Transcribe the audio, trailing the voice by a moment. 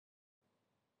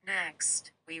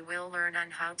Next, we will learn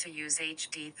on how to use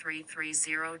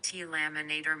HD330T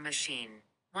laminator machine.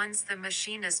 Once the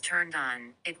machine is turned on,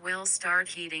 it will start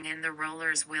heating and the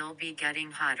rollers will be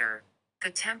getting hotter. The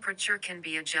temperature can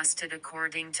be adjusted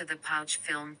according to the pouch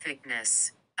film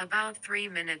thickness. About 3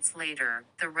 minutes later,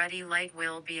 the ready light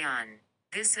will be on.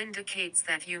 This indicates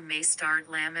that you may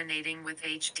start laminating with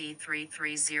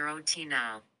HD330T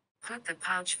now. Put the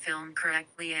pouch film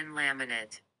correctly and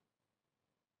laminate.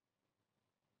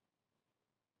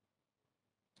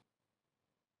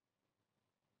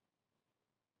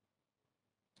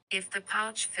 If the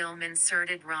pouch film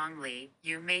inserted wrongly,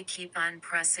 you may keep on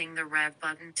pressing the rev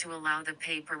button to allow the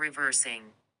paper reversing.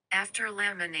 After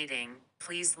laminating,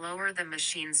 please lower the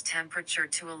machine's temperature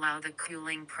to allow the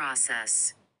cooling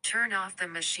process. Turn off the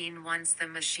machine once the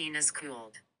machine is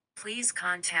cooled. Please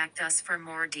contact us for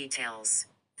more details.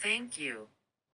 Thank you.